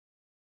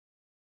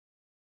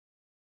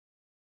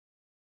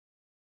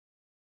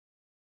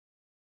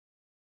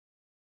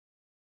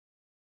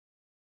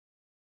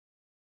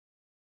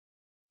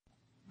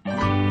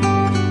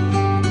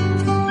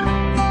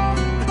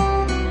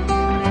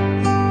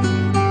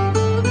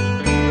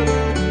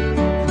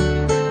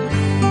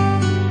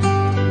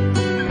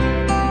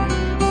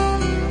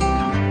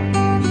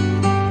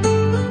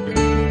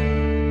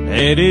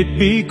Let it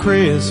be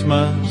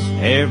Christmas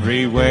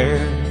everywhere,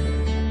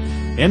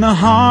 in the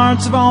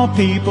hearts of all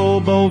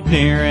people, both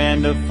near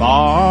and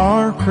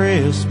afar.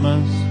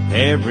 Christmas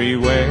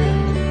everywhere.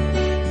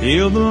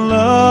 Feel the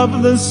love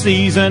of the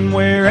season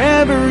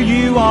wherever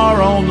you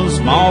are, on the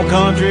small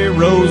country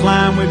roads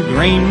lined with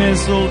green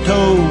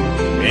mistletoe,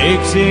 big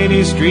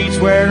city streets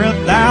where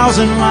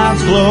 1,000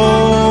 lights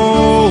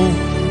glow.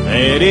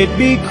 Let it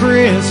be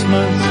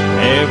Christmas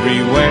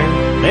everywhere.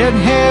 Let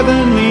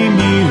heavenly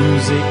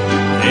music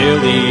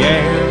fill the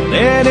air.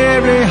 Let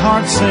every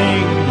heart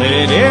sing,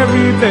 let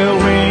every bell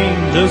ring,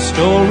 the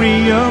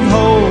story of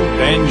hope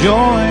and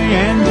joy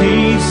and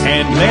peace.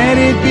 And let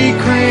it be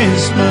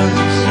Christmas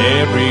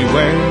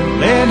everywhere.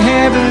 Let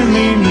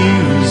heavenly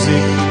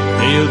music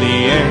fill the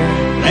air.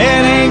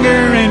 Let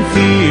anger and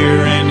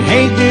fear and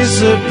hate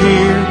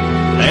disappear.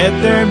 Let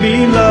there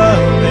be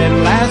love that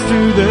lasts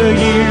through the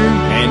year.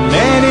 And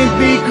let it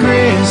be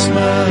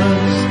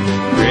Christmas,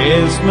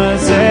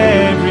 Christmas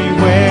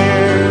everywhere.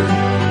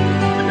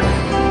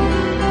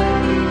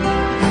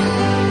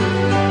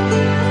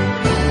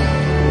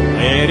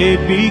 Let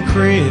it be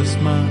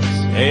Christmas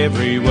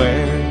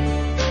everywhere,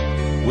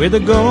 with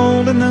the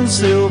gold and the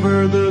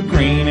silver, the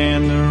green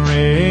and the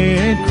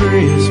red.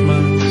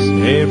 Christmas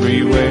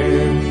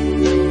everywhere,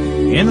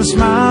 in the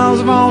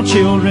smiles of all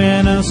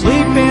children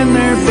asleep in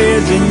their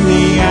beds, in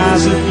the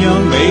eyes of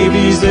young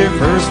babies, their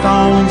first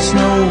fallen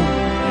snow,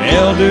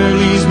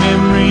 elderly's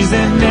memories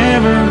that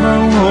never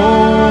grow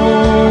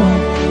old.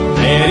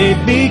 Let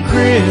it be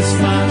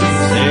Christmas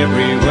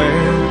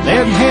everywhere.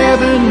 Let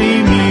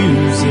heavenly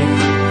music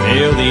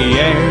fill the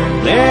air.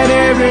 Let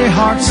every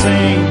heart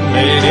sing,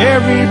 let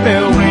every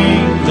bell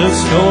ring, the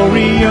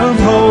story of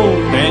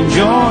hope and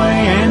joy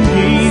and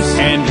peace.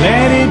 And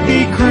let it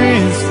be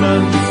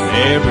Christmas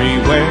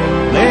everywhere.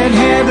 Let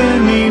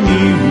heavenly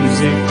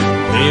music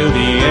fill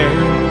the air.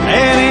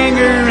 Let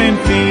anger and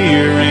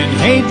fear and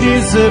hate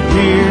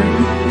disappear.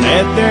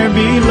 Let there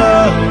be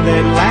love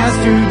that lasts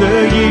through the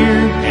year.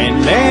 And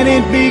let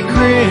it be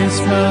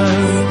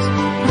Christmas,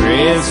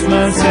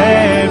 Christmas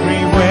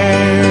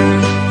everywhere.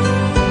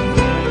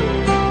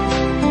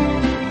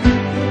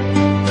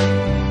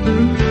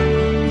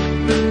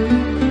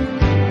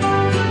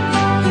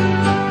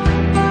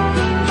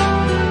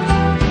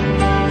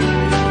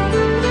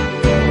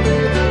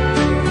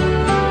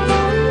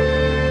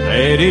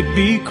 Let it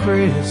be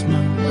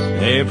Christmas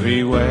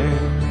everywhere,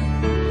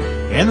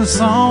 in the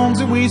songs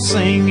that we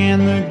sing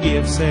and the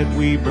gifts that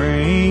we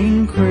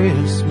bring.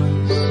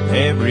 Christmas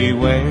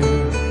everywhere,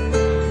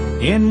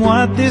 in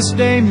what this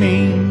day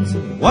means,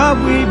 what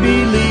we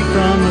believe,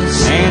 from the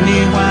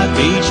sandy white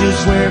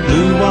beaches where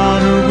blue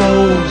water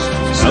rolls,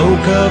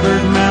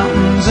 snow-covered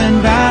mountains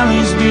and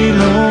valleys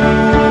below.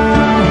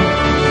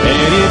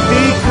 Let it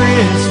be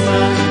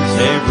Christmas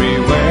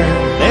everywhere.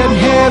 Let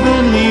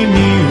heavenly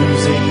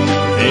music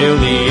fill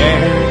the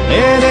air.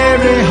 Let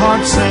every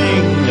heart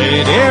sing,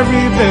 let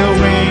every bell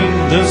ring,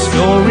 the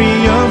story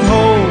of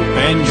hope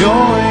and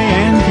joy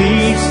and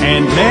peace.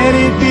 And let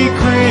it be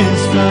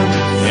Christmas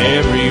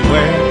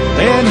everywhere.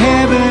 Let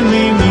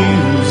heavenly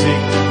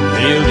music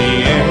fill the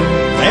air.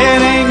 Let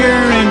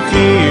anger and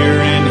fear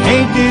and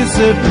hate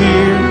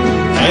disappear.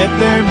 Let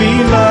there be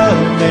love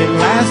that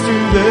lasts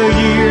through the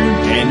year.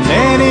 And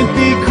let it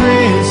be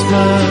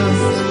Christmas,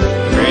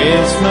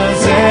 Christmas